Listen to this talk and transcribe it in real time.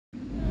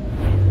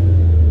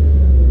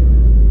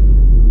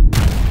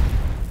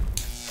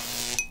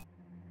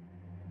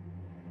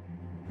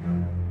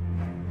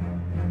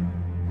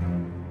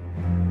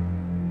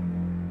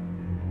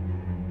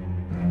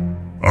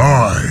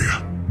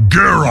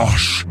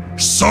Garrosh,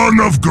 son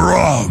of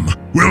Grom,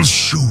 will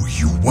show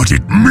you what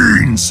it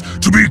means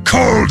to be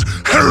called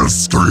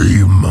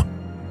Hellscream.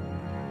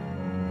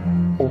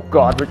 Oh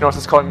god, Rignos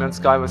is calling me on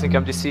Skype, I think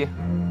I'm DC.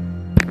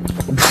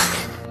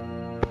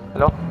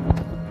 Hello?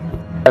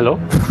 Hello?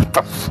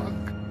 Oh,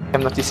 fuck.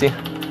 I'm not DC.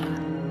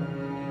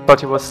 Thought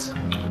he was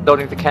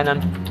loading the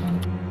cannon.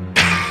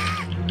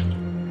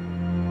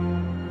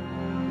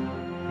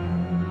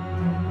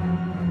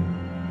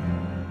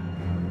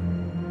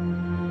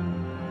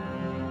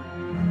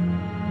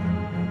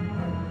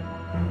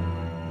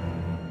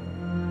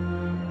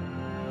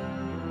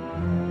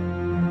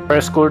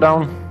 Press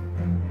cooldown.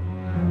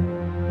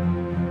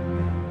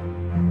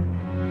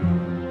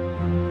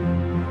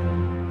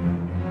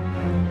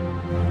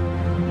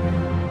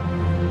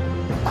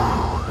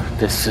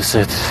 This is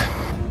it.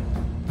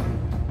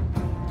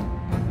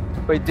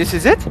 Wait, this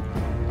is it?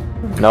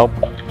 Nope.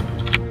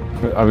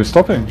 Are we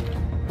stopping?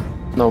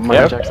 No,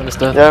 Michael Jackson is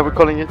dead. Yeah, we're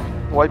calling it.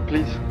 White,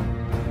 please.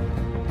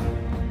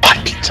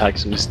 Michael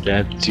Jackson is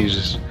dead.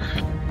 Jesus.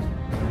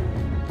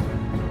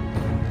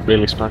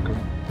 Really sparkle.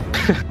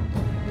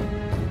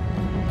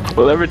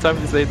 Well, every time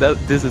you say that,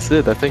 this is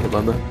it, I think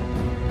about that.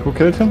 Who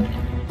killed him?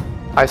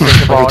 I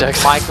think about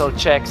Jackson. Michael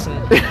Jackson.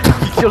 He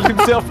killed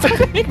himself, I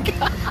think.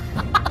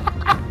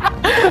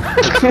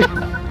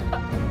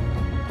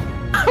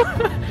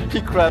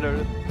 He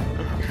crattered.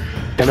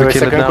 If we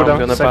kill it now, I'm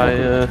gonna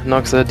buy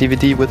Nox a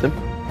DVD with him.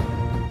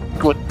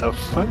 What the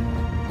fuck?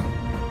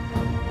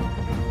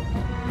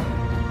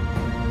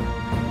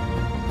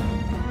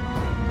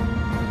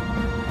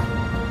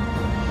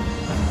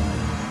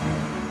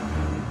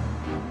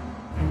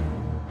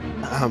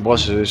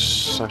 Boss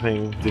is, I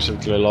think,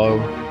 decently low.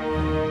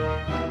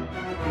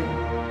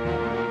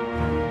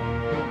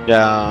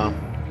 Yeah,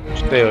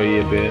 stay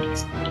a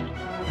bit.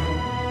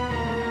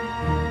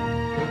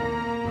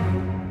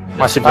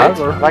 Massive Lag?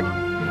 or? Lag?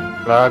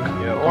 Lag.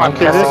 Yeah, One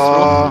kill this.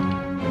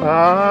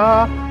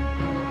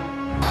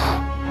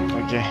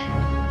 Okay.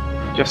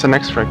 Just the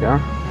next track, yeah?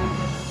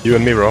 You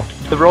and me, bro.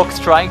 The rogue's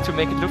trying to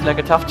make it look like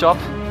a tough job.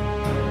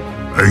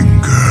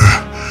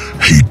 Anger,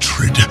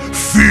 hatred,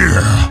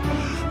 fear.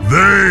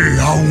 They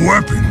are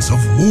weapons of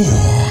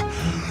war.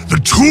 The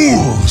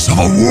tools of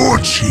a war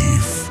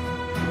chief.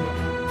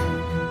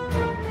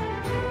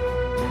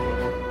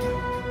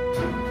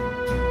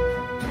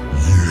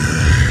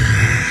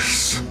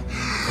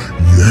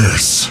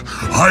 Yes,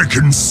 I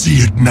can see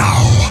it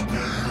now.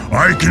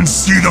 I can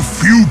see the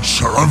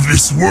future of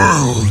this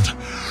world.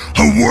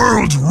 A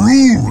world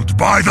ruled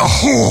by the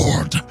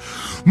Horde.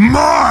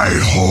 My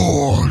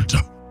Horde.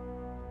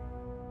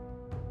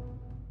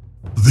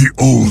 The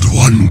Old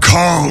One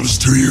calls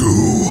to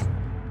you.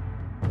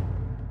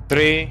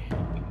 3,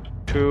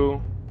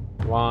 2,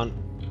 1.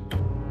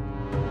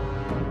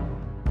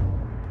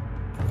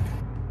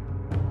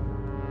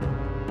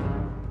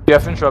 You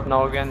have interrupt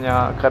now again,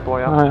 yeah, Crepo,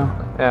 yeah? Ah, yeah.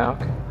 Yeah,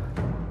 okay.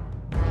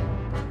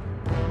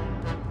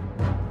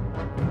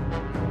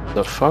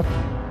 The fuck?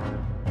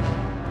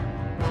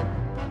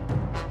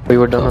 We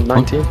were done at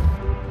 19.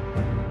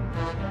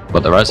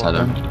 But the rest had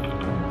him.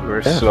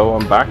 We're slow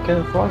on back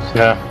and forth.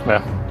 Yeah,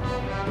 yeah.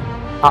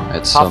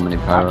 It's so many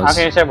pyros. How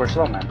can you say we're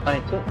slow, man?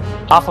 22?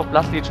 Half of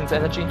Blood Legion's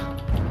energy.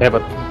 Yeah,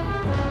 but...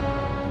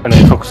 And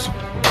it hooks.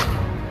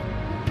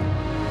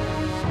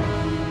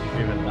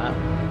 Even that.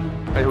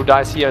 Wait, who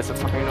dies here is a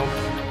fucking noob.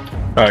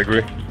 I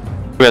agree.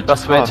 We had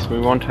Just wait. We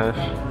won't have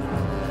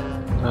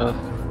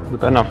the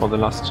banner for the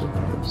last two.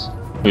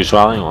 Who's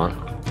rallying on?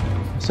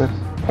 So,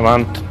 I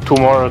want 2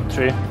 more or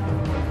 3.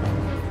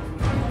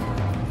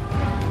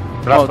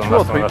 Oh, 2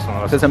 or 3.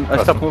 Because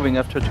I stopped moving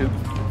after 2.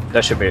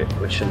 That should be.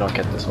 We should not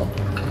get this one.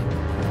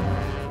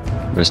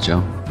 Where's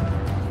Joe?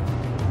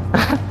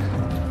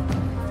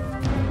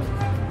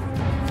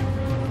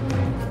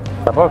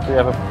 Xabok, do you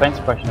have a plane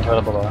suppression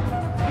available?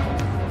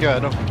 Yeah, I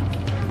know.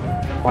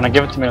 Wanna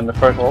give it to me on the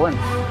first all-in?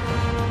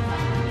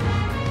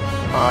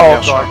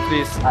 Oh god,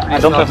 please. I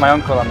don't have my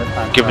own call on this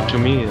time. Give it to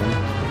me then.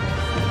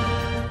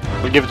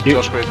 We'll give it to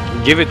Josh Grid.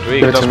 Give it to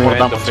Rick, Give it that's to me. more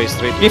end of phase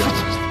 3. Give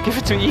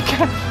it to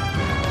Ika.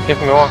 Give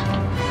me more.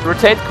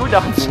 Rotate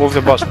cooldowns. Move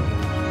the boss.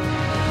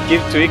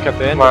 Give it to Rick at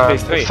the end of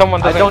phase 3. If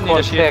someone I doesn't don't need a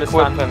quote shield their this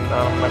quote, time. then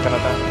I'm not gonna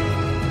die.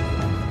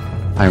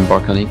 Iron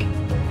Barconic.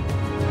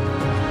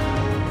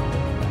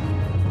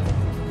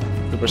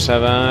 Super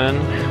 7.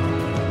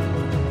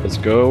 Let's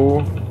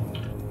go.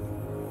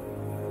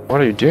 What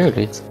are you doing,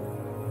 Leeds?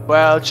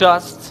 Well,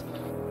 just...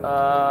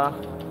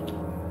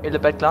 in the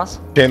bad class.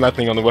 Chain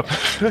lightning on the weapon.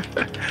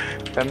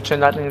 Chain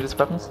lightning in these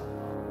weapons.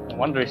 No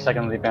wonder he's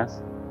second defense.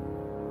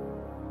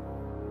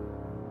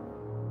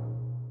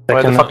 Well,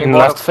 the Second fucking in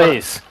wall last of-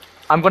 phase.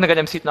 I'm gonna get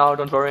him seat now,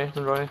 don't worry,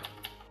 don't worry.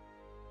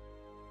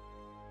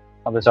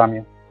 I'll disarm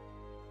you.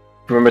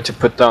 Remember to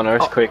put down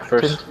Earthquake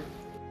first. Didn't.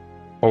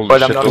 Holy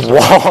Well, I'm shit.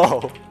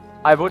 not- Whoa!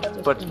 I would,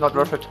 but not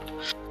worth it.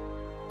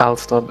 I'll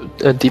stop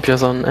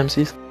DPS on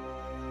MCs.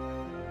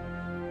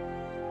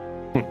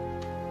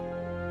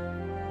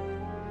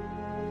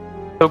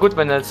 So good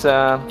when it's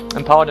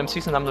empowered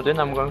MCs and I'm not in,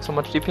 I'm going so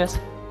much DPS.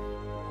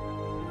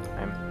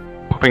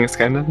 Popping his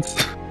cannons.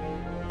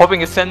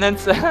 Hoping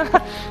Ascendance.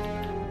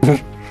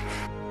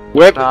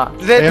 Whip! Nah.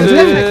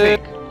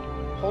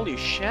 Holy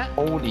shit.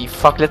 Holy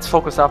fuck, let's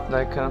focus up,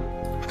 like...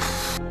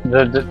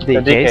 The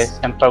DKs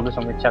can focus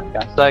on the chat,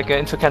 guys. Like,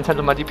 Info can't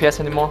handle my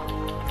DPS anymore.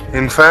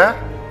 Infer?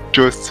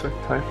 Just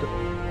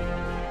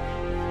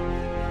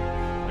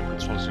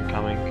Controls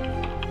incoming.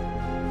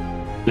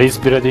 Please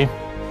be ready.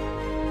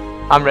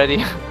 I'm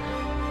ready.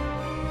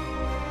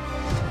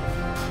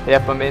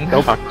 Yep, I'm in.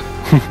 No fuck.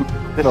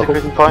 This is a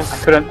critical point. I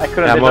couldn't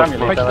determine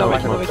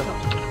it.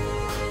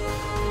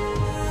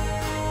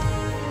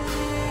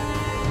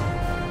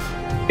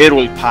 It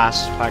will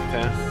pass back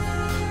there.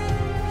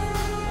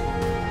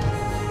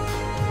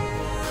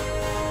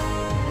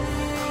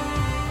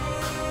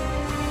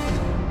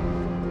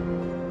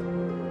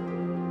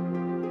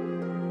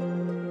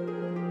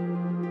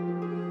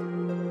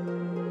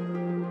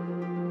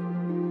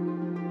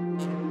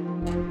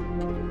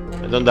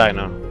 Don't die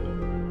now.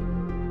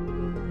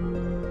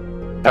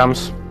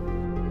 Comes.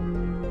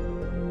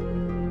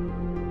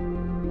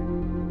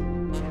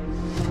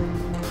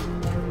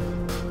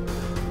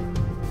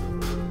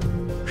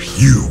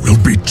 You will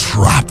be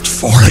trapped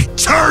for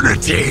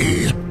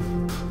eternity!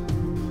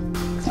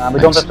 We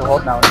don't have to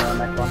hold now in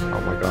the next one.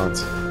 Oh my god.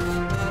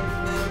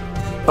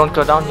 Don't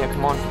go down here,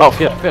 come on. Oh,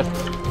 fear.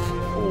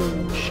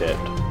 Oh shit.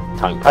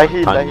 Tank. I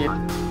heal.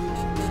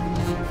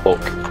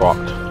 Cloak,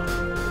 procced.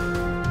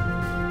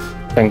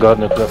 Thank god,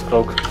 not left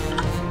cloak.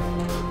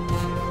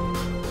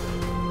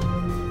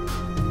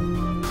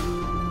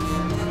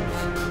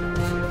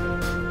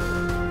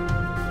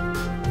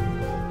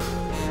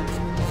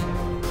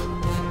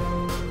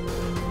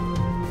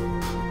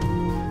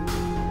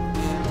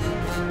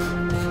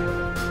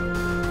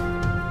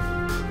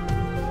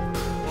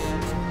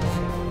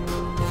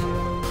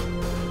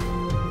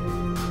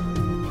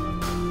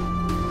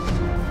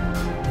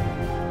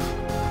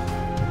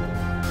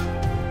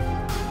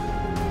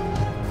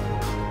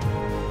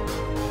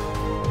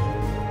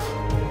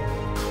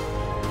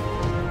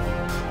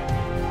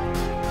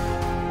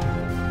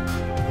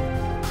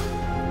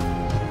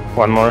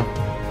 One more.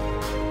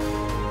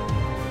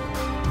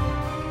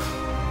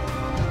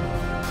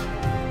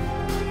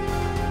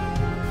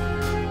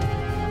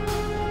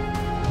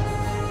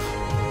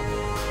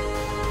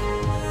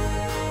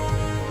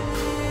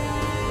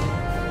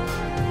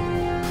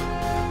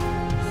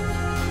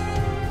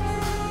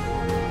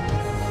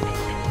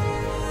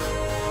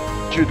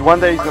 Dude, one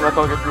day he's gonna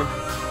target me.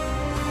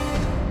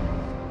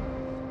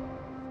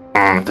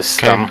 The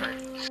stem.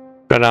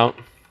 Spread out.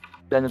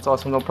 Then it's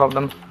also no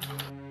problem.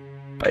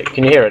 Wait,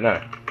 can you hear it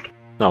now?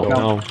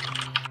 No.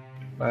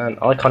 Man,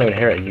 I can't even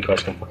hear it, you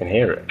guys can fucking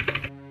hear it.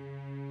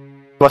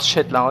 It was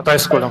shit loud.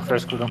 First cooldown,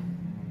 first cooldown.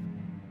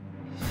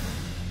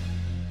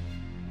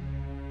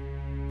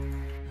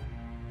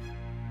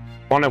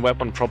 Want a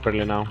weapon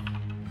properly now.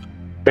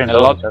 A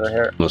lot over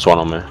here. There's one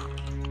on me.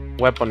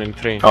 Weapon in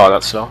 3. Oh,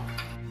 that's slow.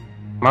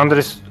 Man, there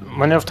is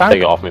many of time.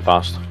 Take it off me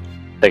fast.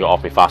 Take it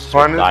off me fast.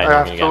 One, Die, I I'm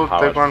have gonna to get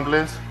empowered. take one,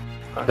 please.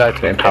 Die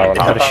to empower.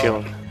 I have a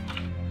shield.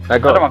 I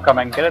got one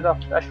coming. Get it off,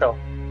 Ashvael.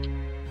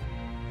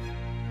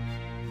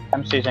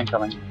 MC's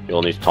incoming.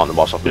 You'll need to taunt the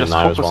boss off me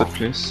now as well.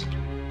 Please.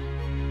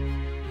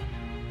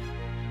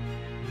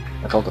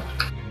 I told it.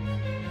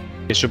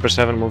 Okay, Super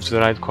 7 move to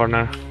the right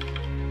corner.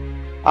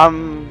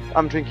 I'm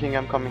drinking,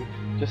 I'm coming.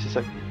 Just a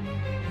sec.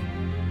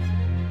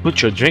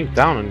 Put your drink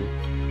down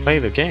and play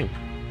the game.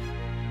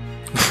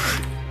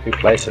 Who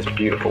plays this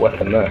beautiful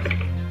weapon there?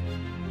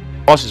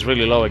 Boss is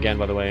really low again,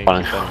 by the way.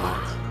 Fine.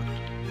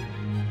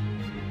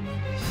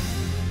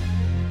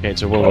 Okay,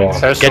 it's a whirlwind.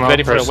 Oh. Get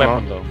ready for a Personal.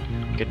 weapon though.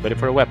 Get ready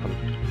for a weapon.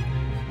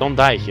 Don't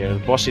die here. The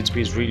boss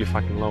HP is really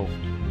fucking low.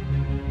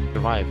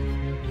 Survive.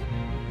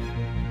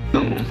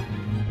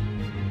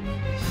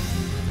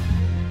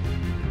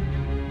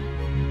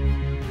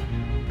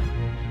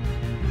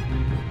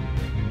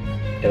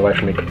 Get away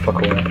from me, get the fuck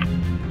away.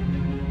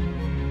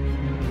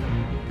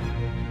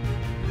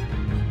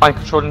 Mind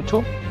control in 2.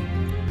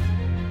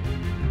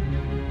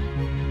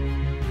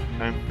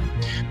 Okay.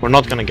 We're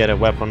not gonna get a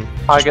weapon.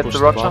 I Just get push the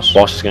the Roger. boss.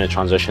 Boss is gonna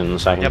transition in a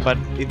second. Yeah, but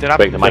interrupt.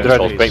 Break the mind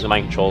controls. please. Break the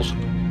mind controls.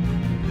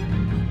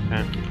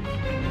 Okay.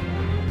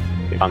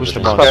 Push the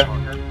Transition.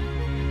 boss.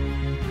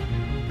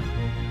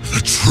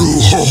 The true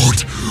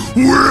horde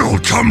will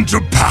come to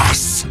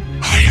pass.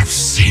 I have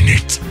seen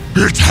it.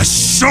 It has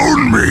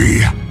shown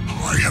me.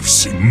 I have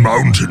seen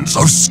mountains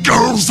of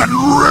skulls and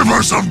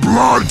rivers of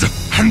blood,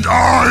 and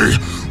I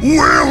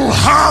will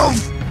have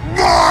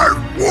my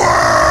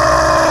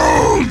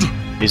world!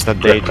 Is that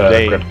day to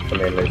day? Grip for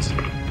me, please.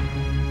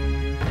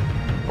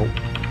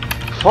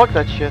 Fuck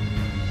that shit.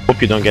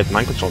 Hope you don't get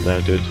mind control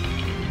there, dude.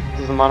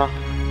 Doesn't matter.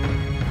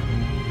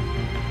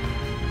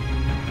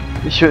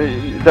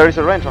 There is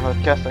a range on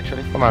that cast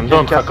actually. Come on, You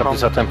don't can cast fuck up from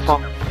this attempt.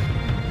 far.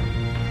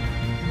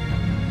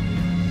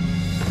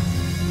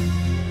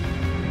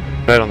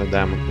 Right on the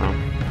damage now.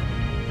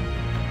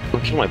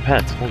 Don't kill my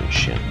pet. Holy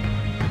shit.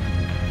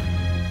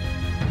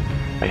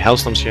 My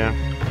Hellstorm's here.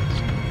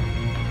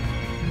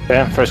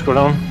 Yeah, first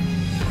cooldown.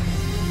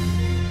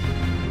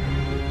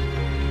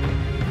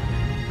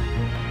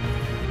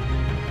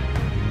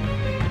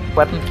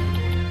 Weapon.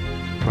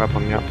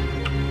 Weapon, yeah.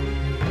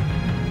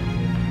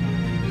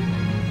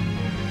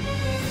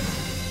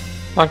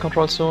 Mind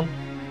control soon.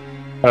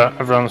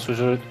 Everyone's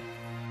usually.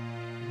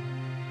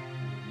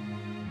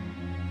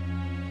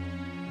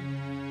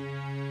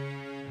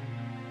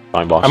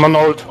 Fine, boss. I'm on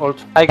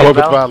ult. I get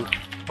well.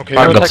 Okay,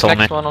 I will got take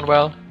next one on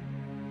well.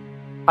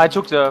 I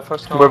took the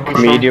first one.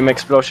 Medium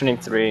explosion in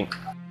 3.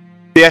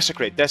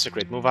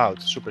 Desecrate, move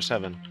out. Super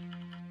 7.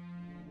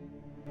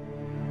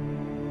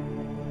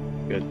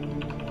 Good.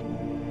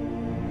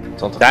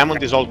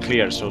 Diamond is all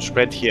clear, so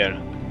spread here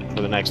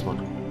for the next one.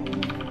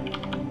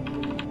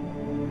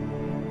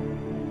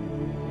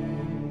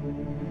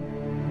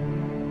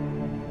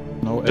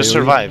 No Just AoE.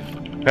 survive.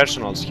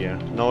 Personals here,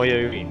 no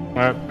AoE.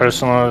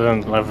 Personal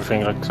and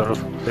everything, like, sort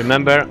of.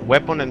 Remember,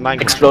 weapon and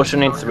mind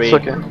Explosion in 3.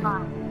 It's okay.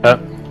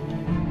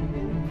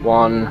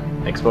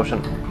 1 explosion.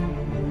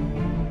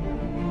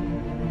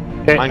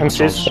 Okay, Mind MCs.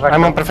 controls.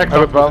 I'm on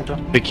Perfecto.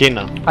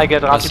 Bikina. I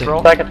get Razi,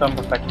 bro. Second on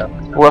Perfecto.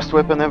 Worst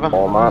weapon ever.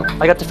 Oh man.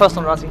 I got the first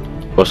on Razi.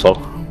 Go slow.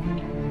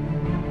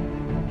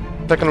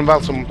 Second on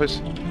Val, someone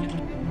please.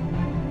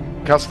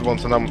 Cast the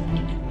ones and I'm...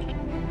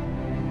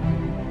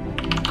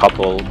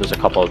 There's a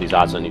couple of these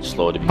ads I need to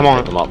slow to pick Come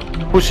on. them up.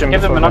 Push him.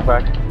 Give them a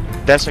before-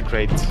 knockback.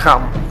 Desecrate.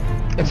 Come.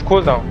 It's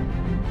cooldown.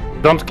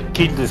 Don't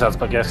kill these ads,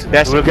 but yes.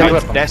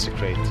 Desecrate.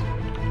 Desecrate.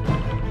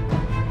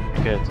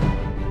 Good.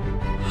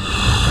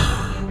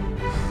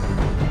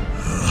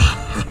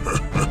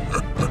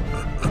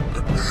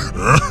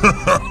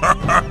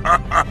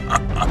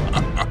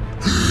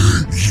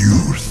 You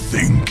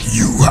think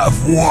you have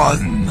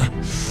won?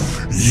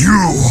 You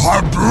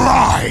are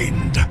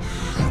blind!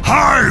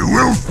 I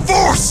will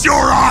force your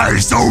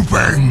eyes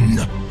open!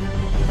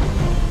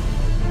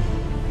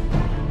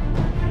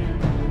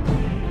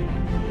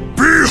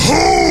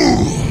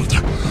 Behold!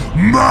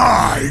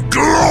 My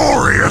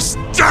glorious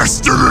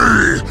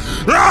destiny!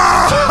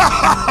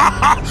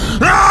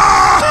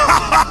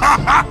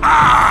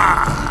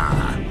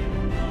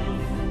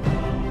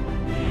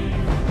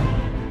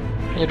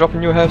 Can you drop a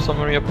new health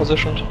somewhere you're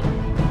positioned?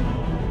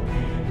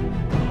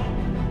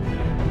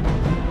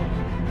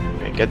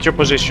 Okay, get your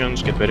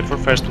positions, get ready for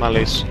first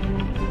malice.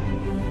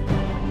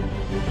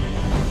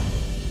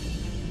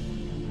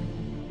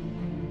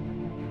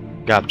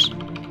 Gabs.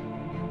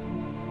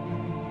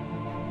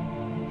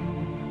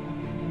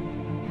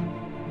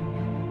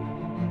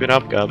 Good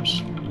up,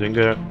 Gabs. Doing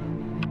good.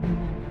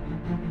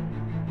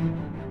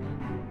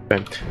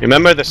 Okay.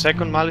 Remember the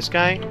second malice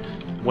guy?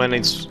 When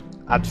it's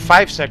at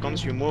 5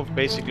 seconds, you move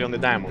basically on the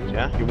diamond,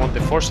 yeah? You want the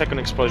 4-second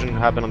explosion to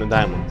happen on the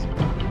diamond.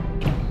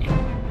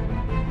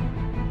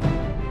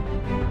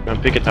 You're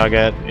gonna pick a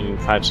target in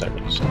 5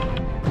 seconds.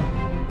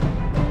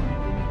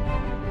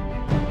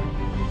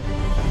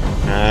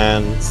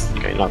 And...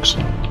 okay, knocks.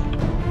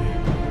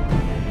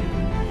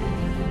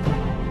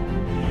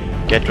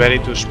 Get ready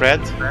to spread.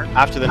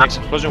 After the next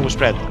explosion, we'll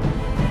spread.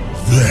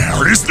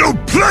 There is no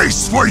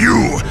place for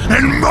you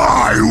in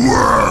my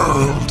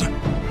world!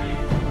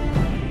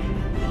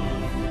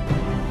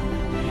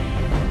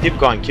 Keep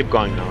going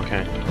now,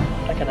 okay?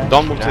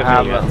 Don't move to the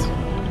middle yet.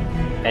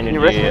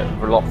 Energy a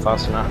lot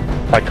faster now.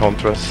 I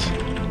contrast.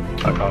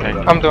 Okay.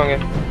 I'm doing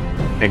it.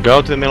 Okay,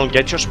 go to the middle,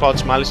 get your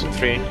spots, malice in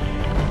 3.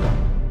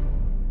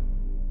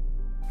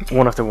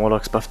 One of the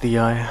warlocks buffed the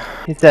eye.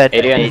 He's dead.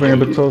 Bring a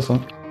bit closer.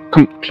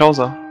 Come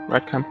closer,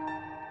 right cam.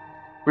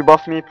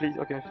 Rebuff me, please.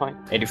 Okay, fine.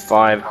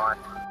 85.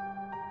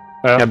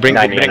 Yeah, bring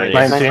it, 90.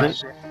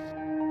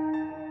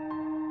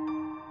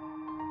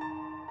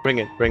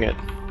 bring it.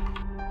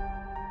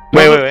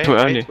 Wait. Too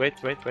early. Wait.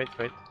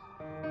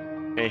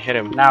 Okay, hit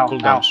him. Now,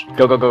 Cooldowns.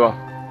 Go.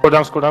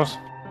 Cooldowns.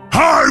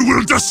 I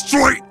will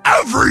destroy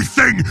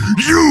everything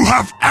you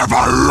have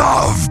ever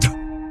loved!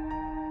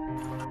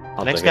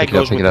 Next guy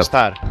goes with the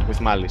star,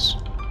 with malice.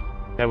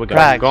 There we go.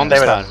 Go on the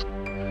star.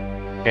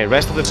 Okay,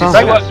 rest of the team.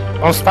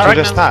 On start.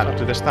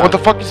 To the star. What the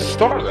fuck is a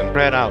star then?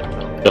 Spread out.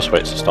 Just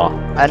wait to start.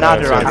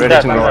 Another round.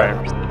 Ready to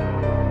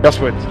know. Just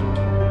wait.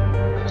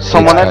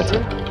 Someone else?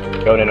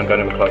 I'm going in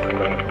cloak.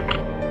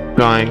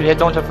 Going. Yeah,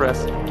 don't have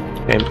rest.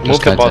 Okay, move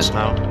the boss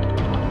now.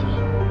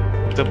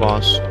 Move the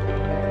boss.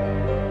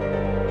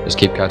 Just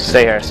keep cutting.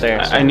 Stay here.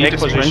 I need Take a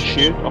sprint positions.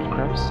 shield of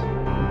crabs.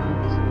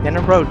 In a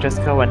row,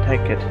 just go and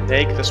take it.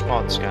 Take the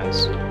spots,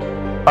 guys.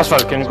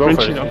 Ashvael, can you go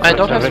for it? I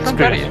don't have sprint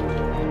ready.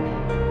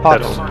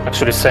 That's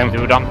actually same.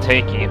 Dude, I'm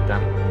taking it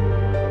then.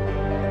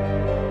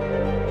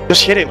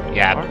 Just hit him.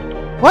 Yeah.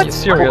 What?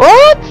 Serious?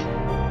 What?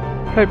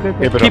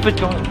 Keep it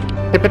going.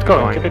 Keep it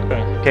going.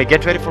 Okay,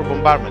 get ready for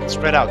bombardment.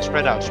 Spread out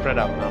now.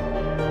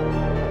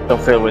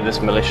 Don't fail with this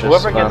malicious.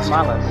 Whoever gets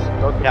malice,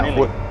 go to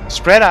melee.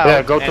 Spread out.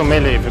 Yeah, go to and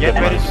melee if you get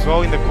get ready malice. to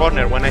go in the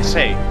corner when I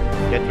say.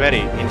 Get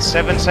ready. In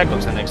 7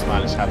 seconds the next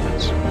malice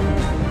happens.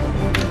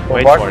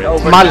 Wait for it.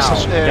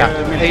 Malice,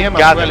 AM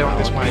gather as well on on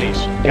this this malice.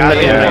 malice. Gather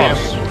on the Yeah.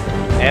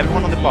 boss.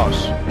 Everyone on the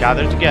boss.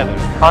 Gather together.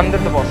 Under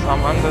the boss,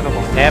 I'm under the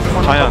boss.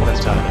 Everyone on top of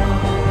each other.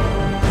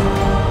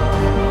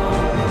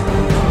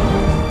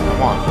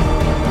 Come on.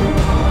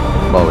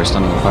 Well, we're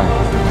standing on fire.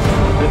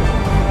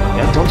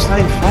 Yeah, don't start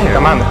in fire.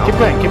 Come on, keep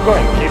going, keep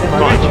going. Keep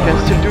going. You can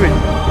still do it.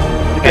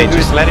 Okay,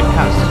 just let him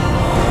cast.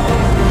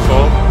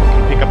 So, you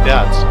can pick up the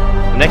odds.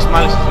 The next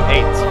malice is an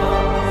 8.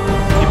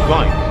 Keep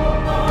going.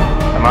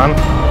 Come on.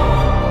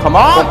 Come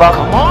on!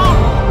 Come on!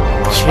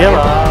 Chill.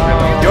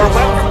 You're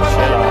welcome.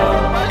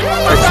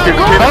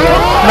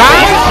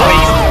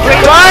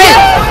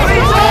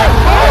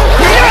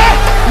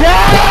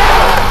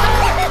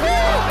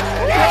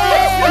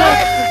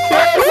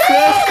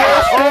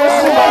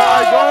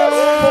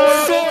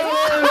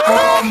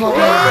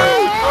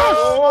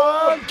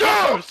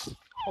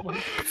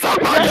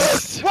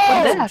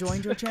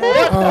 Joined your channel.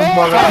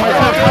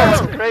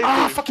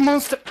 Fucking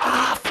monster!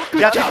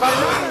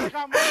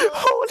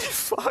 Holy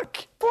fuck!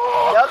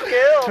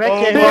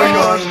 Treckie,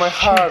 Oh my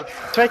heart.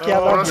 Treckie, I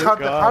love you.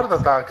 had a heart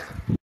attack.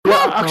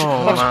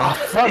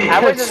 I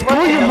was just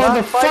watching you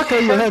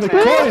motherfucker, you had a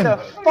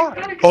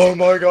coin! Oh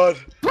my god.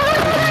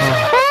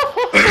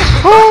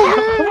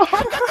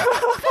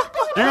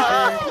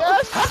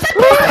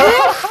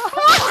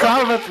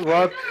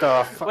 What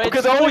the fuck? Wait,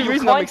 Okay, the so only you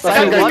reason I'm coined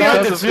excited I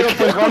got that the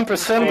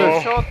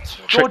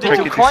 0.1%. How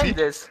did you coin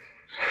this?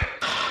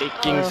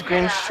 Taking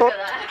screenshot.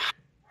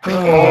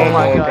 Oh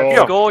my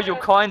god, go, you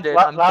coined it,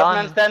 I'm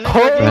done.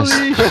 Holy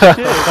shit!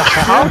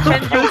 How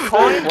can you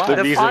coin The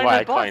the reason why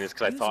I final boss? coined is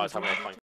because I thought I was having a coin.